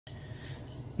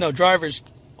Now, drivers,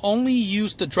 only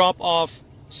use the drop-off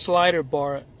slider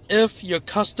bar if your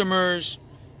customers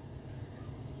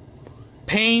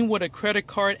paying with a credit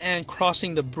card and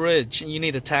crossing the bridge and you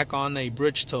need to tack on a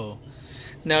bridge toll.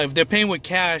 Now, if they're paying with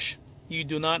cash, you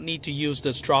do not need to use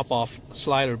this drop-off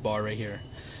slider bar right here.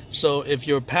 So if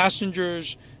your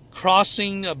passengers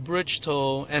crossing a bridge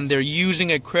toll and they're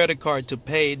using a credit card to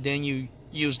pay, then you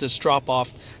use this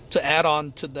drop-off to add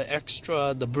on to the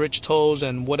extra, the bridge tolls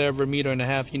and whatever meter and a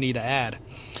half you need to add.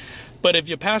 But if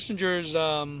your passengers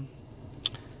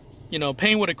you know,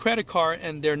 paying with a credit card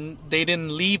and they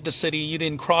didn't leave the city, you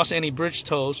didn't cross any bridge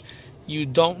tolls, you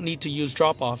don't need to use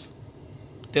drop-off.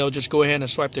 They'll just go ahead and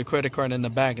swipe their credit card in the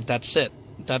back, and that's it.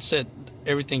 That's it.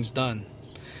 Everything's done.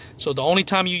 So the only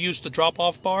time you use the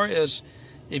drop-off bar is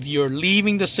if you're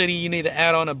leaving the city, you need to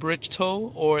add on a bridge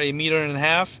toll or a meter and a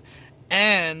half,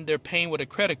 and they're paying with a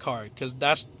credit card, because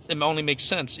it only makes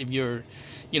sense if you're,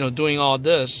 you know, doing all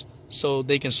this so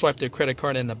they can swipe their credit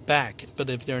card in the back. But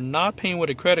if they're not paying with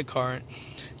a credit card,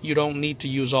 you don't need to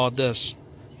use all this.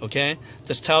 Okay,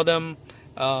 just tell them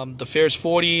the fare is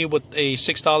 $40 with a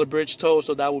 $6 bridge toll,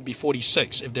 so that would be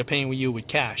 $46 if they're paying with you with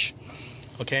cash.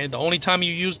 Okay, the only time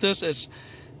you use this is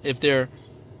if they're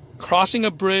crossing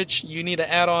a bridge, you need to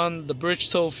add on the bridge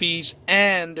toll fees,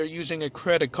 and they're using a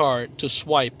credit card to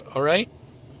swipe. All right,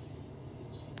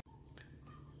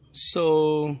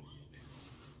 so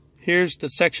here's the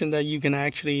section that you can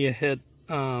actually hit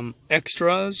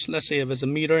extras. Let's say if it's a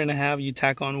meter and a half, you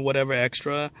tack on whatever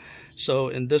extra. So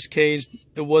in this case,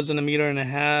 it wasn't a meter and a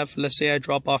half. Let's say I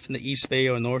drop off in the East Bay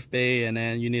or North Bay, and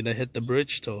then you need to hit the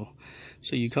bridge toll.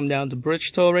 So you come down to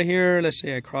bridge toll right here. Let's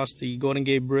say I cross the Golden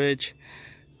Gate Bridge,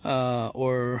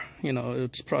 or you know,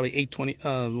 it's probably $7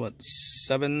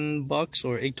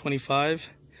 or $8.25.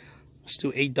 Let's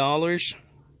do $8,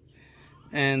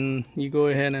 and you go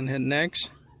ahead and hit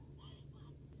next.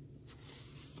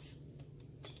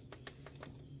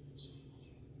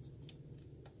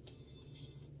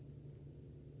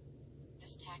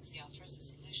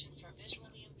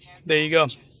 There you go.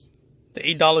 The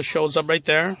 $8 shows up right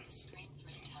there.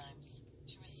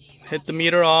 Hit the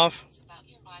meter off.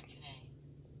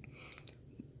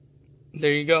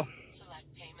 There you go.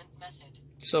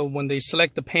 So when they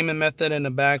select the payment method in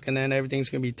the back, and then everything's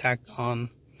going to be tacked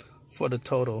on for the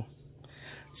total.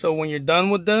 So when you're done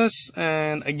with this,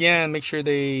 and again, make sure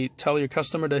they tell your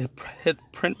customer to hit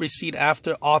print receipt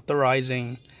after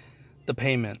authorizing the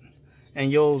payment. And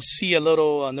you'll see a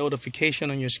little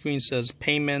notification on your screen says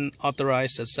payment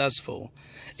authorized successful.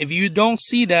 If you don't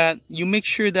see that, you make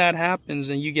sure that happens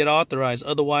and you get authorized.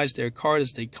 Otherwise, their card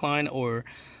is declined or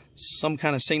some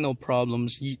kind of signal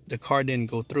problems, the card didn't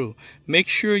go through. Make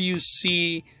sure you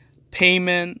see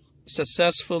payment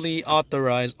successfully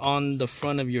authorized on the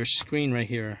front of your screen right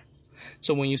here.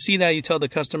 So when you see that, you tell the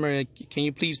customer, can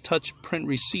you please touch print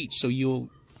receipt? So you'll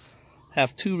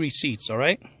have 2 receipts, all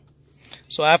right?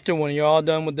 So after, when you're all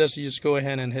done with this, you just go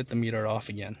ahead and hit the meter off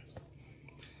again.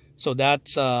 So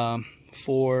that's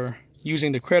for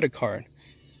using the credit card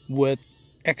with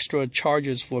extra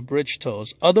charges for bridge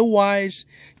tolls. Otherwise,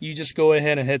 you just go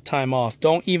ahead and hit time off.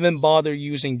 Don't even bother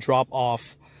using drop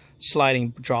off, sliding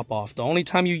drop off. The only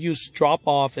time you use drop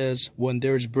off is when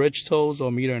there's bridge tolls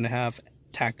or meter and a half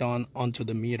tacked on onto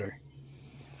the meter.